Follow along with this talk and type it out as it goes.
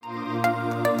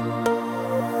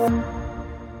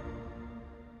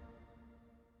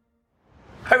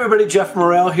everybody, Jeff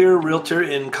Morrell here, realtor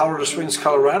in Colorado Springs,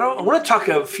 Colorado. I want to talk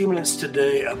a few minutes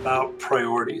today about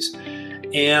priorities.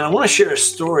 And I want to share a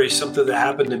story, something that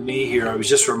happened to me here. I was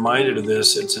just reminded of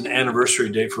this. It's an anniversary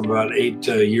date from about 8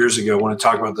 years ago. I want to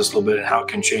talk about this a little bit and how it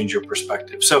can change your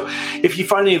perspective. So if you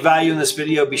find any value in this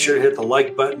video, be sure to hit the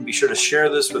like button. Be sure to share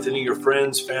this with any of your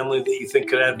friends, family that you think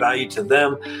could add value to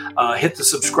them. Hit the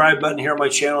subscribe button here on my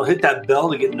channel. Hit that bell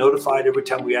to get notified every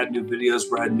time we add new videos.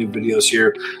 We're adding new videos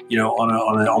here,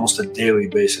 on almost a daily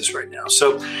basis right now.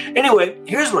 So anyway,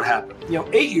 here's what happened.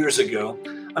 8 years ago,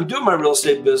 I'm doing my real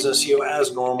estate business,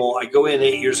 as normal. I go in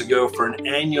 8 years ago for an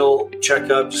annual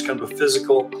checkup, just kind of a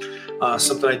physical,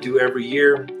 something I do every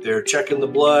year. They're checking the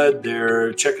blood,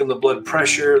 they're checking the blood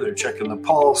pressure, they're checking the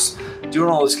pulse, doing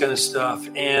all this kind of stuff.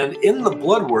 And in the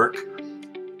blood work,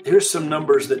 here's some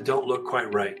numbers that don't look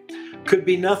quite right. Could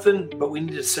be nothing, but we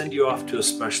need to send you off to a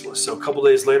specialist. So a couple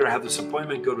days later, I have this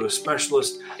appointment, go to a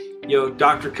specialist.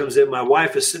 Doctor comes in. My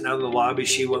wife is sitting out in the lobby.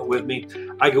 She went with me.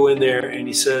 I go in there and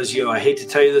he says, I hate to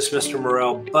tell you this, Mr.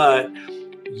 Morrell, but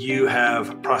you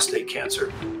have prostate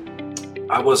cancer.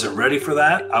 I wasn't ready for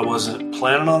that. I wasn't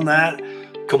planning on that.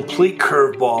 Complete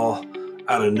curveball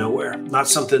out of nowhere. Not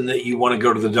something that you want to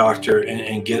go to the doctor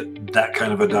and get that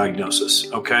kind of a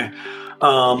diagnosis. Okay.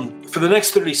 For the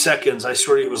next 30 seconds, I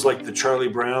swear it was like the Charlie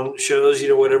Brown shows,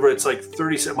 whatever. It's like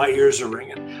 30 seconds. My ears are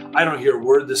ringing. I don't hear a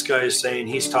word this guy is saying.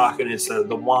 He's talking. It's the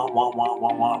want,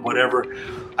 whatever.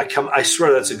 I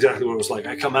swear that's exactly what it was like.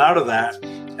 I come out of that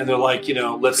and they're like,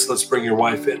 let's bring your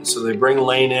wife in. So they bring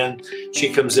Lane in.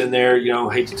 She comes in there,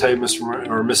 hate to tell you, Mr.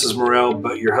 or Mrs. Morrell,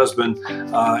 but your husband,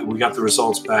 we got the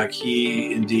results back.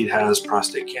 He indeed has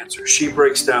prostate cancer. She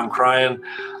breaks down crying,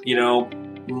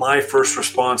 My first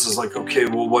response is like, okay,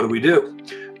 well, what do we do?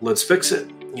 Let's fix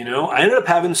it. I ended up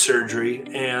having surgery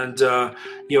and,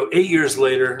 8 years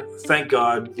later, thank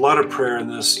God, a lot of prayer in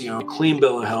this, clean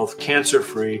bill of health,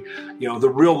 cancer-free. The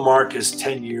real mark is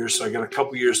 10 years. So I got a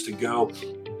couple years to go,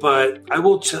 but I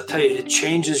will tell you, it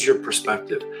changes your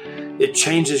perspective. It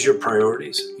changes your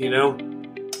priorities,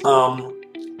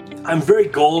 I'm very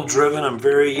goal driven. I'm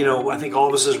very, I think all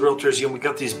of us as realtors, we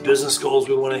got these business goals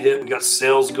we want to hit. We got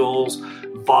sales goals,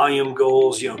 volume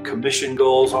goals, commission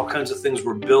goals, all kinds of things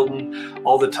we're building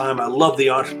all the time. I love the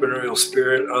entrepreneurial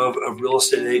spirit of real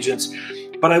estate agents.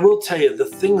 But I will tell you, the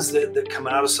things that come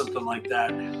out of something like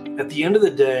that, at the end of the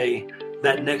day,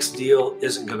 that next deal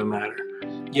isn't going to matter.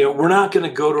 We're not going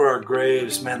to go to our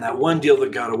graves, man, that one deal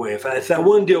that got away. If that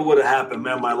one deal would have happened,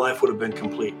 man, my life would have been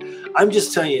complete. I'm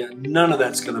just telling you, none of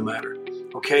that's going to matter.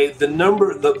 Okay,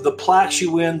 the plaques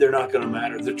you win, they're not going to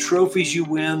matter. The trophies you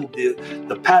win,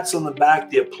 the pats on the back,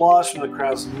 the applause from the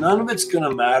crowds, none of it's going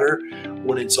to matter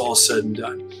when it's all said and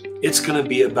done. It's going to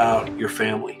be about your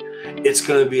family. It's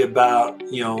going to be about,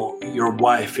 your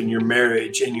wife and your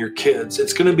marriage and your kids.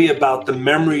 It's going to be about the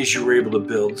memories you were able to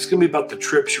build. It's going to be about the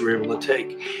trips you were able to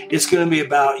take. It's going to be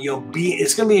about,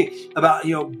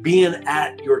 being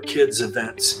at your kids'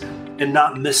 events and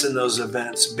not missing those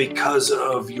events because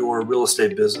of your real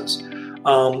estate business.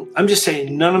 I'm just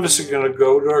saying, none of us are going to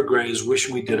go to our graves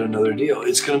wishing we did another deal.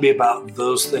 It's going to be about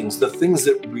those things, the things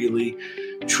that really,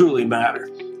 truly matter.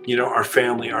 Our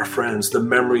family, our friends, the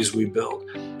memories we build.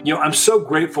 I'm so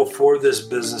grateful for this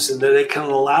business and that it can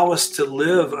allow us to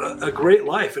live a great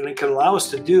life and it can allow us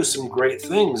to do some great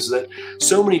things that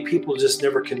so many people just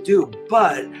never can do.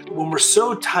 But when we're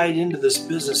so tied into this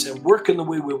business and working the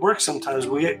way we work, sometimes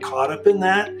we get caught up in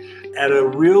that at a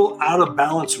real out of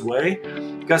balance way.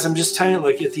 Guys, I'm just telling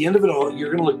you, at the end of it all, you're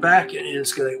going to look back and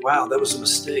it's going to be, wow, that was a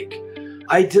mistake.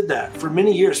 I did that for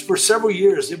many years. For several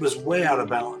years, it was way out of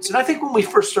balance. And I think when we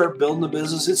first start building the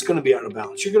business, it's going to be out of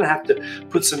balance. You're going to have to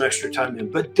put some extra time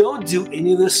in. But don't do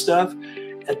any of this stuff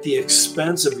at the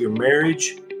expense of your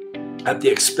marriage, at the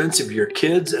expense of your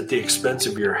kids, at the expense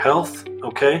of your health,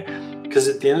 okay? Because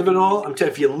at the end of it all, I'm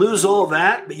telling you, if you lose all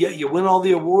that, but yet you win all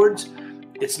the awards,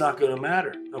 it's not going to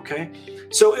matter, okay?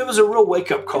 So it was a real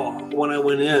wake-up call when I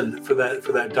went in for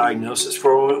that diagnosis,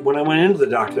 when I went into the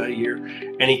doctor that year,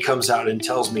 and he comes out and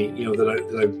tells me,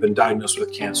 that I've been diagnosed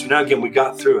with cancer. Now, again, we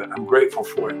got through it. I'm grateful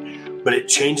for it, but it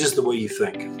changes the way you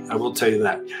think. I will tell you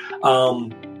that.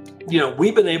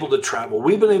 We've been able to travel.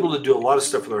 We've been able to do a lot of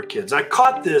stuff with our kids. I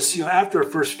caught this, after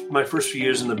my first few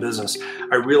years in the business,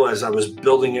 I realized I was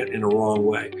building it in a wrong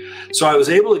way. So I was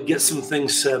able to get some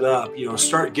things set up,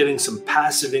 start getting some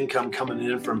passive income coming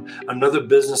in from another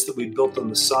business that we built on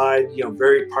the side,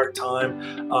 very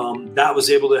part-time. That was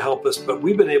able to help us, but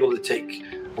we've been able to take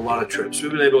a lot of trips.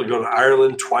 We've been able to go to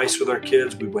Ireland twice with our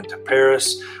kids. We went to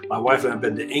Paris. My wife and I have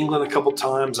been to England a couple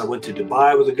times. I went to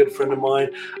Dubai with a good friend of mine.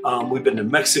 We've been to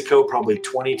Mexico probably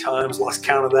 20 times, lost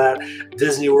count of that.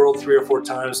 Disney World 3 or 4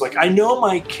 times. Like, I know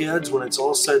my kids, when it's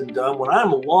all said and done, when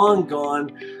I'm long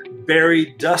gone,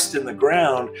 buried, dust in the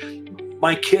ground,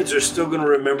 my kids are still going to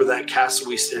remember that castle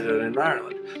we stayed at in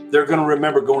Ireland. They're going to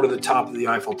remember going to the top of the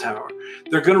Eiffel Tower.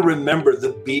 They're going to remember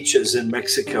the beaches in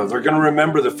Mexico. They're going to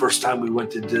remember the first time we went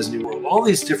to Disney World. All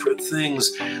these different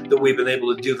things that we've been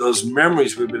able to do, those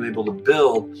memories we've been able to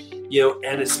build,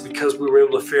 and it's because we were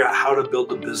able to figure out how to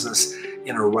build a business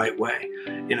in a right way,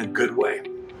 in a good way.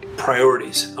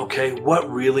 Priorities, okay?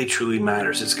 What really truly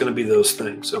matters? It's going to be those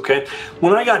things, okay?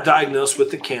 When I got diagnosed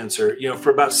with the cancer, for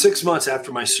about 6 months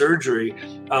after my surgery,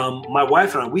 my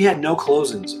wife and I, we had no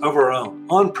closings of our own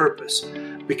on purpose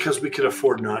because we could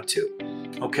afford not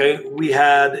to, okay? We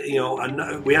had,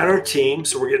 we had our team,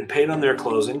 so we're getting paid on their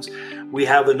closings. We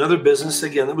have another business,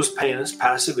 again, that was paying us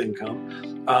passive income.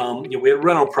 We had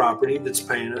rental property that's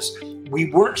paying us.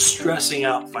 We weren't stressing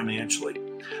out financially.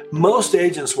 Most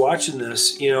agents watching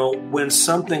this, when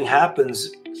something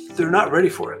happens, they're not ready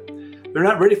for it. They're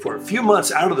not ready for it. A few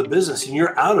months out of the business and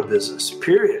you're out of business,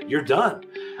 period. You're done.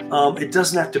 It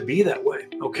doesn't have to be that way,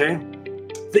 okay?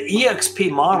 The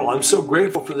EXP model, I'm so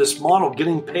grateful for this model,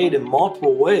 getting paid in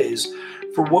multiple ways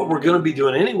for what we're going to be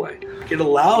doing anyway. It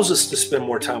allows us to spend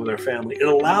more time with our family. It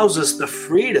allows us the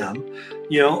freedom,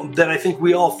 that I think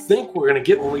we all think we're going to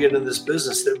get when we get into this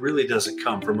business that really doesn't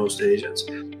come for most agents,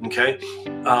 okay?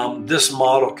 This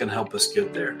model can help us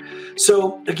get there.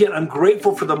 So again, I'm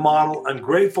grateful for the model. I'm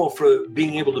grateful for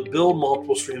being able to build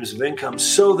multiple streams of income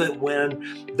so that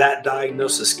when that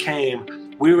diagnosis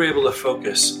came, we were able to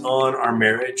focus on our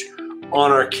marriage,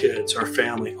 on our kids, our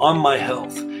family, on my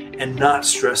health, and not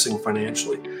stressing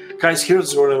financially. Guys,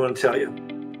 here's what I want to tell you.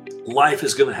 Life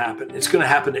is going to happen. It's going to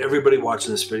happen to everybody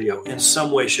watching this video in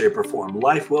some way, shape, or form.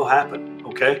 Life will happen,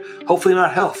 okay? Hopefully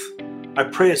not health. I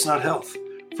pray it's not health.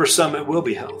 For some, it will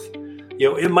be health.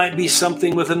 It might be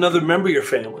something with another member of your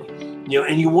family,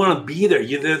 and you want to be there.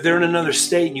 They're in another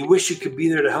state, and you wish you could be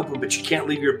there to help them, but you can't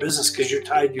leave your business because you're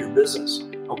tied to your business,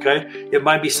 okay? It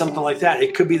might be something like that.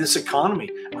 It could be this economy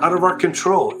out of our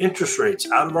control, interest rates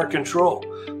out of our control,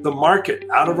 the market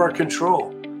out of our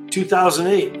control.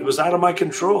 2008, it was out of my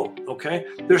control, okay?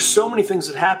 There's so many things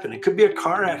that happen. It could be a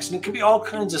car accident. It could be all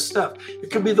kinds of stuff. It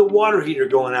could be the water heater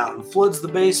going out and floods the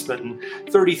basement and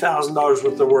 $30,000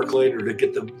 worth of work later to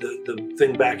get the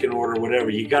thing back in order, whatever.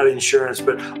 You got insurance,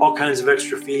 but all kinds of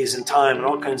extra fees and time and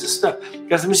all kinds of stuff.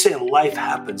 Guys, let me say, life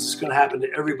happens. It's going to happen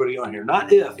to everybody on here.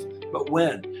 Not if, but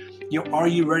when. Are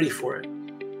you ready for it?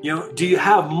 Do you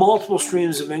have multiple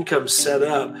streams of income set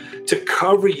up to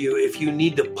cover you if you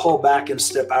need to pull back and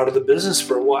step out of the business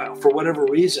for a while, for whatever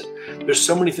reason? There's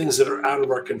so many things that are out of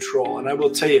our control. And I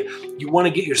will tell you, you want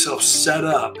to get yourself set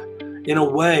up in a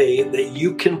way that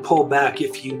you can pull back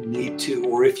if you need to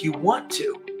or if you want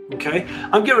to. Okay,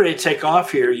 I'm getting ready to take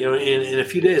off here. In a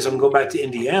few days, I'm going back to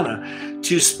Indiana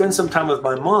to spend some time with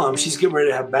my mom. She's getting ready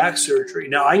to have back surgery.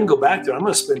 Now, I can go back there. I'm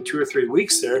going to spend 2 or 3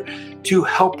 weeks there to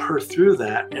help her through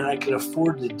that. And I can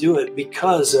afford to do it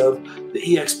because of the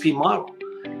EXP model.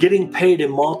 Getting paid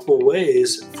in multiple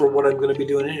ways for what I'm going to be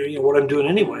doing, what I'm doing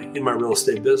anyway in my real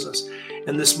estate business.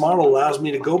 And this model allows me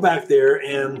to go back there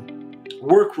and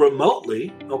work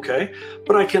remotely, okay?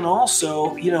 But I can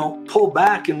also, pull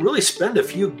back and really spend a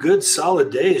few good solid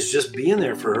days just being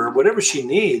there for her, whatever she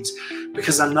needs,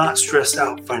 because I'm not stressed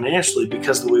out financially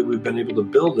because of the way we've been able to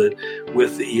build it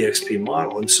with the EXP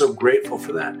model. I'm so grateful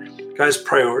for that. Guys,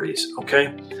 priorities,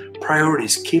 okay?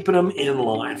 Priorities, keeping them in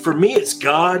line. For me, it's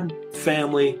God,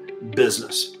 family,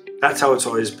 business. That's how it's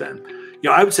always been.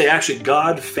 I would say actually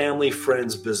God, family,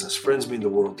 friends, business. Friends mean the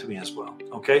world to me as well,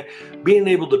 okay? Being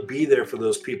able to be there for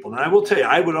those people. And I will tell you,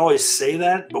 I would always say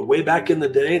that, but way back in the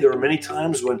day, there were many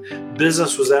times when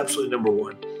business was absolutely number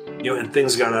one, and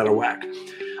things got out of whack.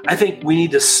 I think we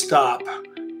need to stop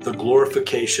the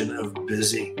glorification of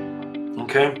busy,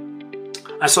 okay?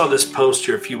 I saw this post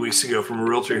here a few weeks ago from a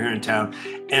realtor here in town,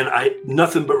 and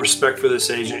nothing but respect for this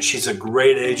agent. She's a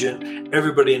great agent.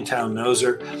 Everybody in town knows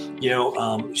her.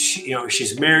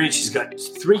 She's married. She's got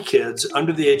 3 kids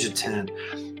under the age of 10.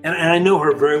 And I know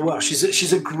her very well.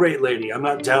 She's a great lady. I'm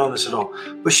not down on this at all.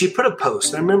 But she put a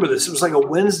post. And I remember this. It was like a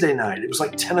Wednesday night. It was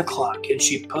like 10 o'clock. And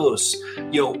she posts,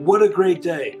 what a great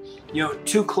day.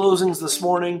 2 closings this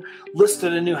morning,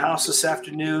 listed a new house this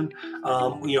afternoon,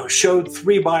 showed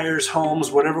 3 buyers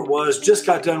homes, whatever it was, just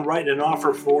got done writing an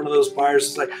offer for one of those buyers.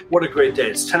 It's like, what a great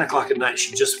day. It's 10 o'clock at night.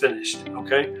 She just finished.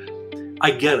 Okay. I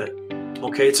get it.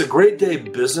 Okay. It's a great day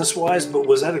business wise, but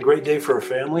was that a great day for her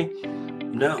family?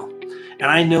 No. And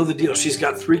I know the deal. She's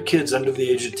got 3 kids under the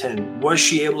age of 10. Was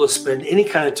she able to spend any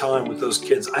kind of time with those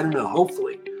kids? I don't know,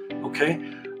 hopefully. Okay.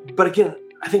 But again,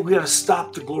 I think we got to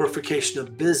stop the glorification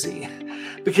of busy,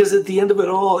 because at the end of it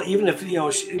all, even if,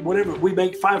 whatever, we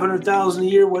make $500,000 a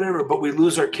year, whatever, but we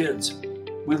lose our kids.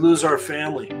 We lose our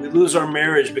family. We lose our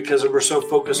marriage because we're so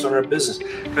focused on our business.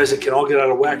 Guys, it can all get out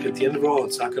of whack. At the end of it all,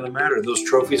 it's not going to matter. Those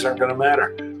trophies aren't going to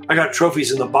matter. I got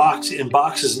trophies in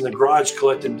boxes in the garage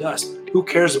collecting dust. Who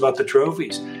cares about the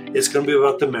trophies? It's going to be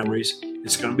about the memories.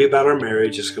 It's going to be about our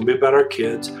marriage. It's going to be about our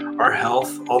kids, our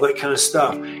health, all that kind of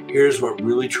stuff. Here's what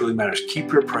really, truly matters.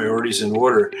 Keep your priorities in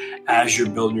order as you're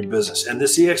building your business. And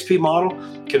this EXP model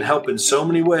can help in so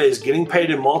many ways. Getting paid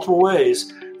in multiple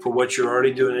ways for what you're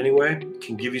already doing anyway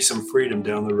can give you some freedom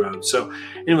down the road. So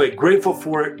anyway, grateful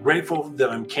for it. Grateful that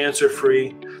I'm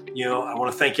cancer-free. I want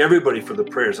to thank everybody for the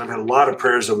prayers. I've had a lot of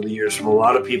prayers over the years from a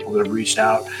lot of people that have reached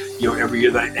out. Every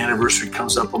year that anniversary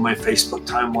comes up on my Facebook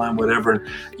timeline, whatever. And,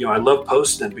 I love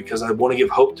posting it because I want to give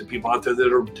hope to people out there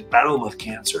that are battling with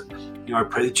cancer. I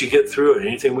pray that you get through it.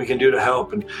 Anything we can do to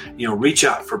help, and, reach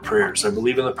out for prayers. I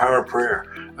believe in the power of prayer.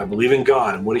 I believe in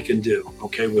God and what he can do,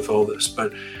 with all this.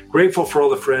 But grateful for all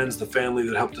the friends, the family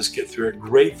that helped us get through it.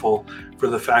 Grateful for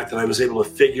the fact that I was able to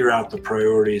figure out the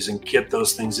priorities and get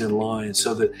those things in line,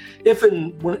 so that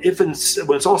when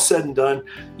it's all said and done,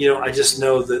 I just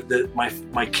know that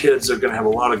my kids are going to have a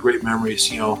lot of great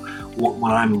memories,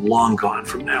 when I'm long gone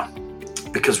from now,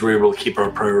 because we're able to keep our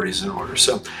priorities in order.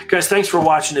 So guys, thanks for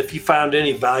watching. If you found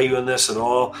any value in this at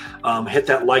all, hit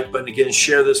that like button again,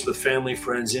 share this with family,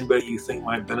 friends, anybody you think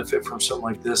might benefit from something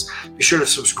like this. Be sure to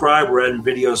subscribe. We're adding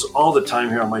videos all the time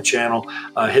here on my channel.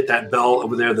 Hit that bell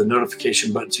over there, the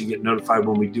notification button, so you get notified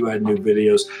when we do add new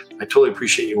videos. I totally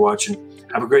appreciate you watching.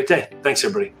 Have a great day. Thanks,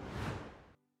 everybody.